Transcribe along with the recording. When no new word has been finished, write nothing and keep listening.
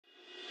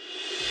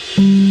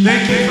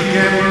Thank you for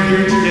gathering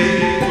here today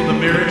for the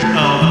marriage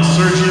of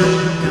Sergio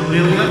and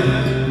Lilia.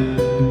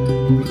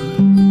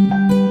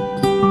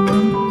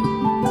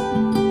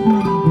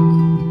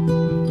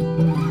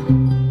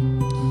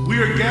 We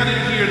are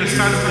gathered here in the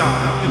sight of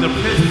God, in the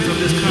presence of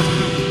this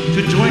company,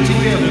 to join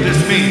together this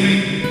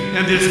man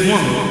and this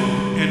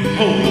woman in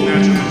holy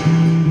matrimony.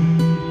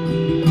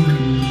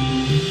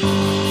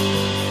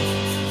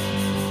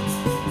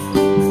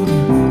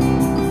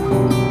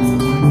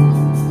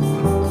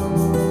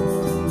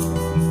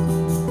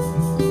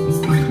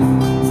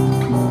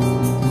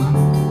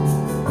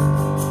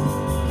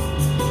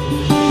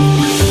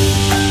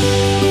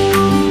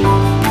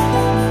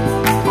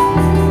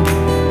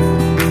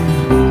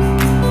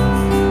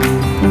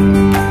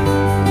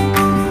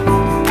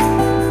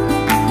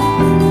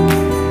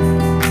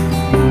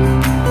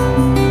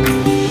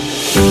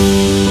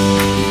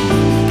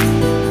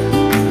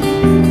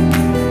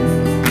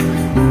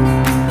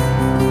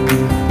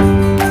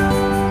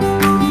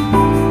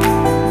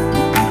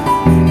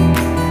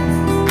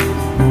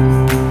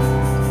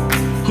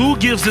 Who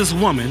gives this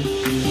woman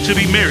to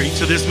be married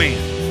to this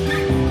man?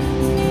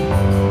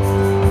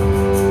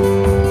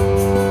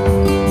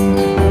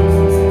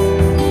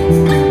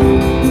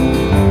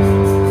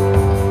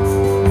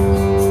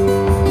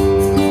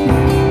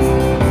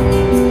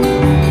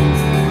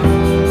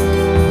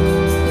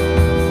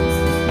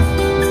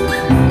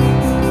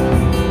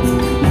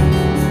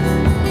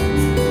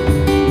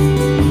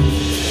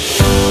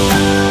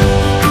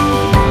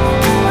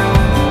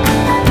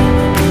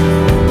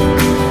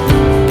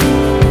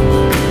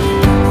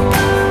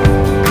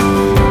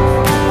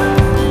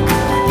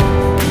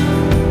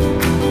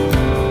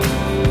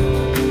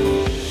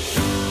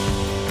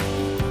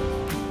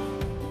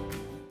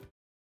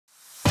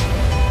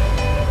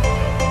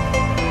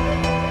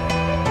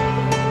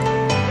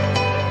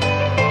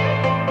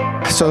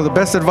 So the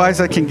best advice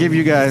I can give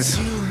you guys,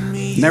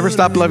 never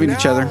stop loving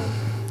each other,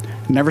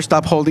 never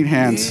stop holding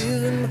hands,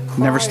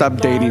 never stop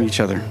dating each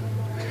other,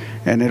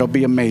 and it'll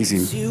be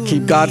amazing.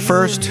 Keep God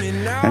first,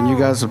 and you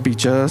guys will be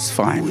just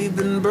fine. We've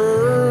been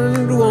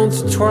burned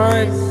once or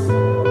twice.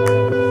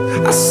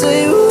 I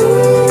say, ooh,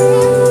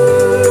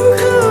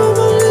 come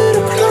a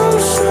little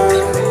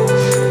closer.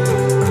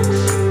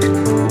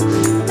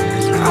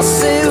 I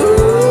say,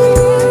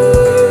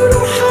 ooh,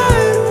 don't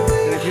hide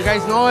away. And if you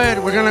guys know it,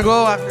 we're gonna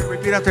go after.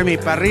 Repeat after me.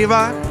 Pa'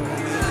 arriba,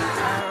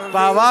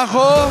 pa'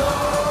 abajo,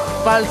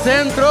 pa'l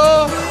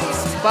centro,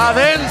 pa'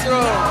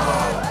 adentro.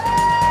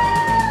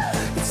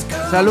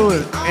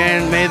 Salud.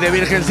 And may the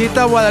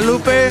Virgencita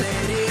Guadalupe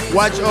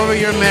watch over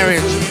your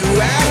marriage.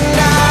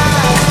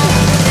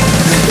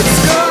 It's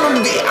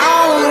gonna be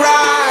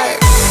alright.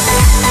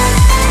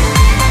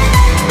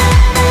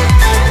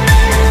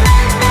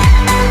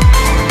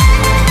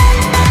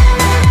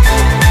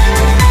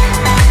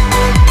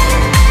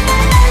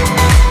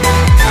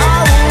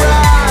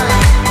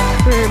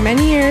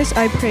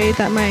 I prayed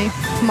that my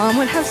mom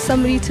would have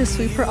somebody to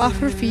sweep her off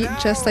her feet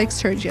just like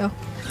Sergio.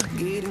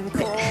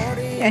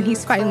 And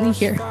he's finally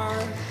here.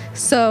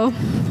 So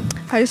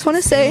I just want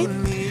to say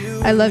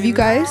I love you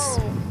guys.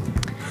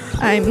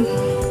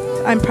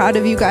 I'm proud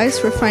of you guys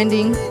for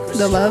finding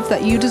the love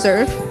that you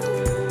deserve.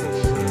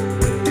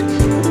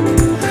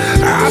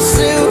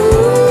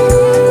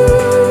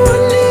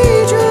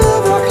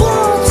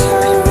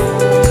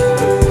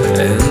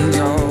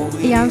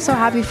 Yeah, I'm so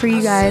happy for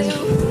you guys.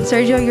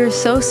 Sergio, you're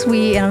so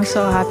sweet, and I'm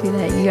so happy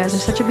that you guys are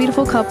such a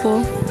beautiful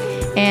couple.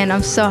 And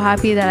I'm so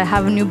happy that I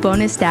have a new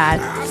bonus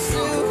dad.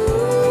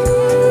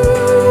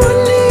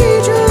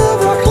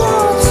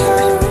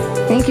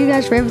 Thank you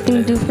guys for everything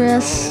you do for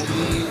us.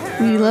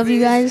 We love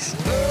you guys,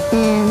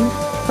 and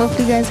hope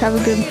you guys have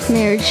a good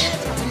marriage.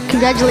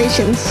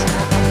 Congratulations.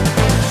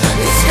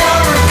 It's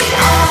gonna be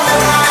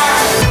alright.